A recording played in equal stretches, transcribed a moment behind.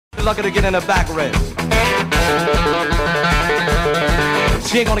You're lucky to get in the backrest.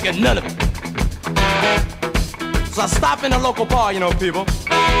 She ain't gonna get none of it. So I stop in a local bar, you know, people.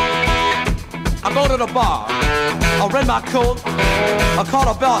 I go to the bar. I rent my coat. I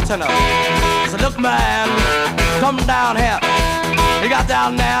call the bartender. I said, look, man, come down here. You got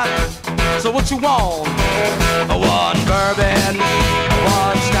down there. So what you want? One bourbon,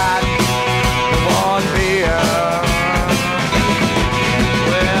 one scotch, one beer.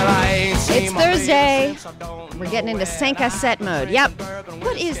 Well, I ain't seen It's Thursday. We're getting into 5 cassette mode. Yep.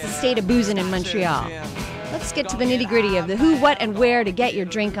 What is the state of boozing in Montreal? Let's get to the nitty-gritty of the who, what, and where to get your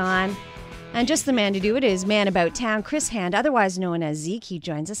drink on. And just the man to do it is Man About Town, Chris Hand, otherwise known as Zeke. He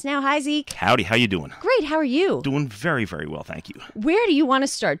joins us now. Hi, Zeke. Howdy, how you doing? Great, how are you? Doing very, very well, thank you. Where do you want to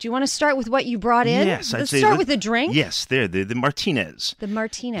start? Do you want to start with what you brought in? Yes, Let's start with the drink. Yes, the Martinez. The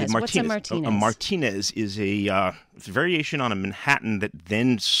Martinez. What's a Martinez? A Martinez is a variation on a Manhattan that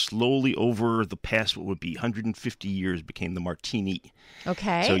then slowly over the past, what would be 150 years, became the Martini.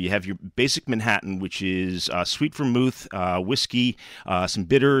 Okay. So you have your basic Manhattan, which is sweet vermouth, whiskey, some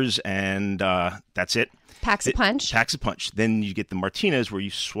bitters, and that's it. Packs a punch. Packs a punch. Then you get the Martinez, where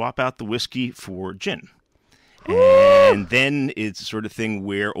you swap out the whiskey for gin. And then it's the sort of thing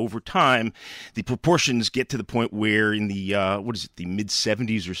where over time the proportions get to the point where in the the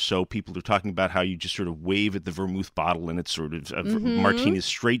mid-70s or so, people are talking about how you just sort of wave at the vermouth bottle and it's sort of Martinez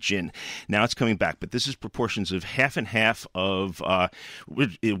straight gin. Now it's coming back, but this is proportions of half and half of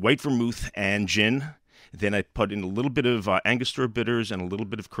white vermouth and gin. Then I put in a little bit of Angostura bitters and a little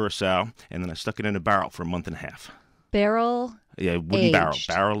bit of Curacao, and then I stuck it in a barrel for a month and a half. Barrel? Yeah, wooden aged.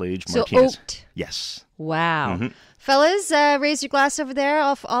 barrel aged So Martinez. oaked. Yes. Wow. Fellas, raise your glass over there.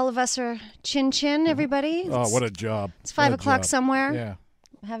 All of us are chin-chin, everybody. Oh, what a job. It's 5 o'clock somewhere. Yeah.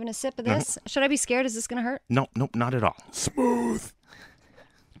 Having a sip of this. Should I be scared? Is this going to hurt? No, not at all. Smooth.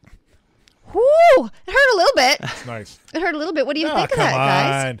 Whoo! It hurt a little bit. It's nice. It hurt a little bit. What do you Oh, think of that, come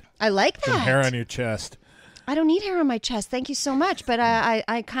guys? on. I like that. Some hair on your chest. I don't need hair on my chest. Thank you so much. But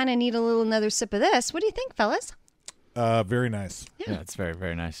I kind of need another sip of this. What do you think, fellas? Very nice. Yeah, it's very,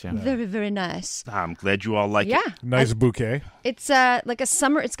 very nice. Yeah. Very, very nice. I'm glad you all like it. Yeah. Nice bouquet. It's like a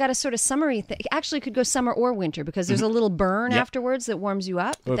summer. It's got a sort of summery thing. Actually, it could go summer or winter because there's a little burn afterwards that warms you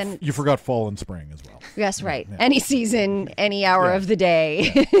up. But then You forgot fall and spring as well. yes, right. Any season, any hour of the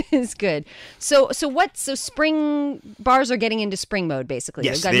day is good. So spring bars are getting into spring mode basically.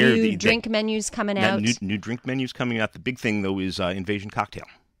 Yes, They've got new drink menus coming out. New drink menus coming out. The big thing though is Invasion Cocktail.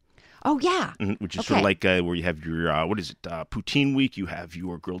 Oh yeah, which is sort of like where you have your poutine week, you have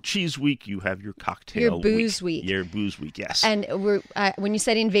your grilled cheese week, you have your cocktail Your booze week. Your booze week, yes. And when you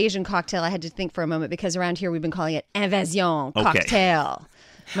said Invasion Cocktail, I had to think for a moment because around here we've been calling it Invasion Cocktail.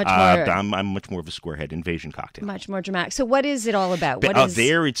 Much more. I'm much more of a squarehead. Invasion Cocktail. Much more dramatic. So what is it all about?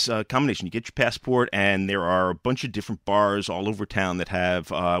 There, it's a combination. You get your passport, and there are a bunch of different bars all over town that have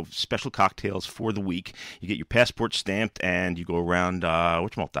special cocktails for the week. You get your passport stamped, and you go around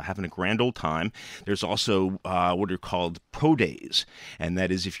having a grand old time. There's also what are called pro days, and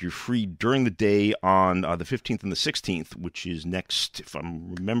that is if you're free during the day on the 15th and the 16th, which is next, if I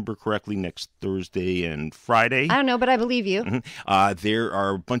remember correctly, next Thursday and Friday. I don't know, but I believe you. There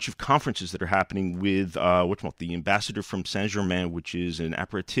are bunch of conferences that are happening with the ambassador from Saint-Germain, which is an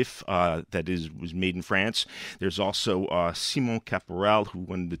aperitif that was made in France. There's also Simon Caporal, who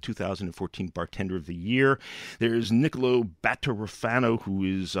won the 2014 Bartender of the Year. There's Niccolo Battarofano, who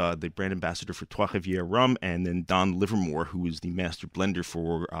is the brand ambassador for Trois Rivières Rum, and then Don Livermore, who is the master blender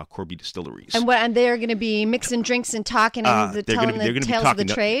for Corby Distilleries. And they're going to be mixing drinks and talking and telling the tales of the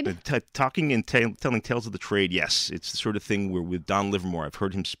trade? Talking and telling tales of the trade, yes. It's the sort of thing where with Don Livermore, I've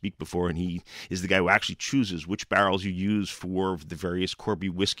heard him speak before, and he is the guy who actually chooses which barrels you use for the various Corby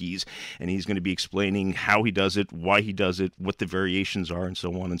whiskeys, and he's going to be explaining how he does it, why he does it, what the variations are, and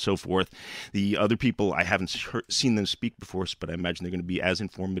so on and so forth. The other people, I haven't seen them speak before, but I imagine they're going to be as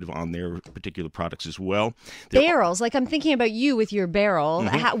informative on their particular products as well. Barrels, like I'm thinking about you with your barrel.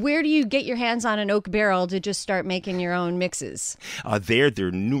 Where do you get your hands on an oak barrel to just start making your own mixes? There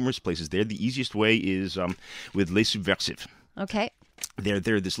are numerous places. The easiest way is with Les Subversifs. Okay.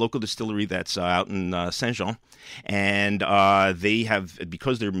 They're this local distillery that's out in Saint-Jean, and they have,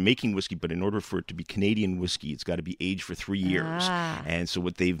 because they're making whiskey, but in order for it to be Canadian whiskey, it's got to be aged for 3 years. And so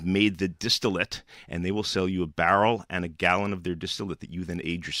what they've made the distillate, and they will sell you a barrel and a gallon of their distillate that you then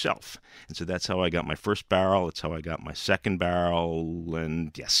age yourself. And so that's how I got my first barrel. It's how I got my second barrel,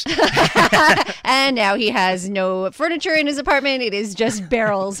 and yes. And now he has no furniture in his apartment. It is just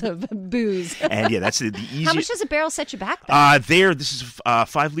barrels of booze. And yeah, that's the easiest. How much does a barrel set you back then? This is a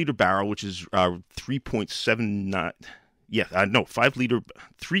 5-liter barrel, which is 3.79. no, 5-liter,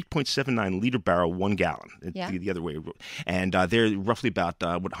 3.79 liter barrel, 1 gallon. Yeah. The other way, and they're roughly about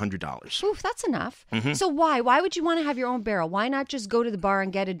 $100. Oof, that's enough. Mm-hmm. So why would you want to have your own barrel? Why not just go to the bar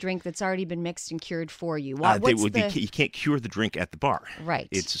and get a drink that's already been mixed and cured for you? You can't cure the drink at the bar. Right.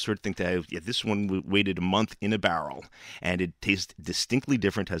 It's the sort of thing that this one waited a month in a barrel, and it tastes distinctly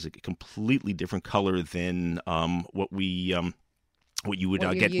different. Has a completely different color than what you would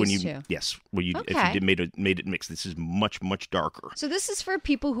get when you if you made it mixed. This is much darker. So this is for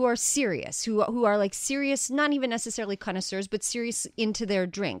people who are serious, who are like serious, not even necessarily connoisseurs, but serious into their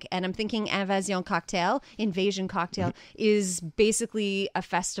drink. And I'm thinking Invasion Cocktail is basically a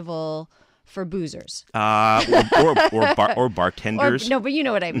festival for boozers. Or bartenders. But you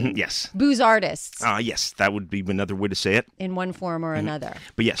know what I mean. Yes. Booze artists. Yes, that would be another way to say it. In one form or another.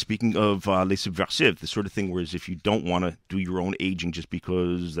 But yeah, speaking of les subversives, the sort of thing whereas if you don't want to do your own aging just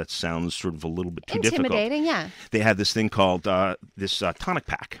because that sounds sort of a little bit too intimidating, difficult. Yeah. They have this thing called this tonic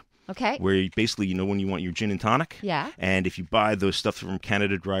pack. Okay. Where you basically, when you want your gin and tonic. Yeah. And if you buy those stuff from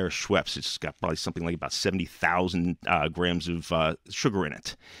Canada Dry or Schweppes, it's got probably something like about 70,000 grams of sugar in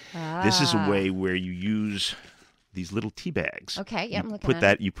it. This is a way where you use these little tea bags. Okay, yeah, I'm looking at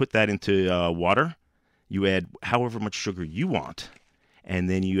it. You put that into water. You add however much sugar you want. And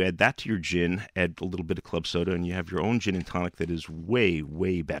then you add that to your gin, add a little bit of club soda, and you have your own gin and tonic that is way,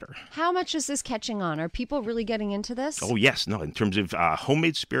 way better. How much is this catching on? Are people really getting into this? Oh, yes. No, in terms of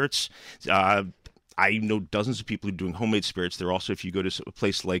homemade spirits, I know dozens of people who are doing homemade spirits. They're also, if you go to a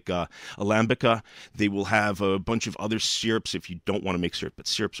place like Alambica, they will have a bunch of other syrups if you don't want to make syrup. But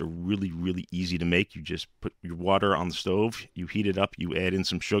syrups are really, really easy to make. You just put your water on the stove, you heat it up, you add in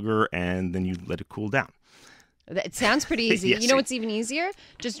some sugar, and then you let it cool down. It sounds pretty easy. Yes. You know what's even easier?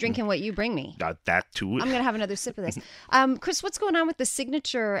 Just drinking what you bring me. That too. I'm going to have another sip of this. Chris, what's going on with the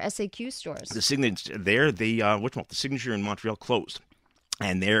Signature SAQ stores? The Signature there, the Signature in Montreal closed.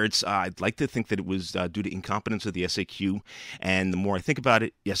 And there, I'd like to think that it was due to incompetence of the SAQ. And the more I think about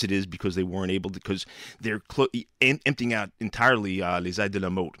it, yes, it is because they weren't able to, because they're emptying out entirely Les Aides de la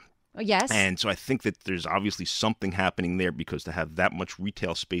Mode. Oh, yes. And so I think that there's obviously something happening there because to have that much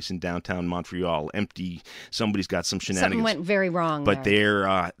retail space in downtown Montreal empty, somebody's got some shenanigans. Something went very wrong But there.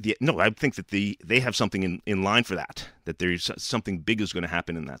 I think that they have something in line for that there's something big is going to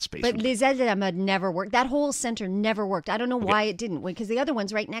happen in that space. But Les Aides de la Mode never worked. That whole center never worked. I don't know why it didn't, because the other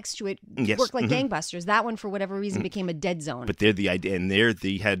ones right next to it worked like gangbusters. That one, for whatever reason, became a dead zone. But they're the idea, and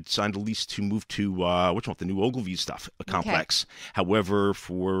they had signed a lease to move to the new Ogilvy complex. However,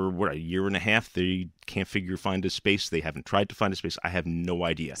 for a year and a half, they can't find a space. They haven't tried to find a space. I have no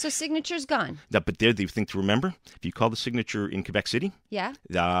idea. So Signature's gone. But they're the thing to remember. If you call the Signature in Quebec City, give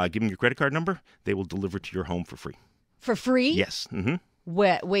them your credit card number, they will deliver to your home for free. For free? Yes. Mm-hmm.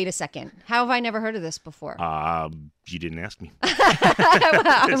 Wait a second. How have I never heard of this before? You didn't ask me.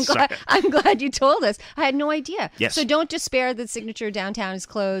 I'm glad you told us. I had no idea. Yes. So don't despair that Signature downtown is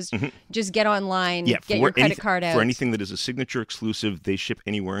closed. Mm-hmm. Just get online, get your credit card out. For anything that is a Signature exclusive, they ship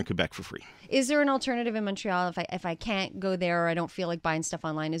anywhere in Quebec for free. Is there an alternative in Montreal if I can't go there or I don't feel like buying stuff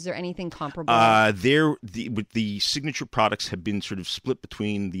online? Is there anything comparable? The Signature products have been sort of split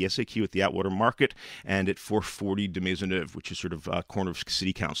between the SAQ at the Atwater Market and at 440 de Maisonneuve, which is sort of corner of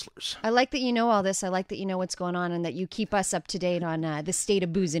city councilors. I like that you know all this. I like that you know what's going on and that you keep us up to date on the state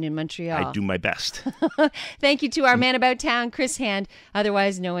of boozing in Montreal. I do my best. Thank you to our man about town, Chris Hand,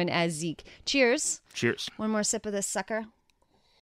 otherwise known as Zeke. Cheers. Cheers. One more sip of this sucker.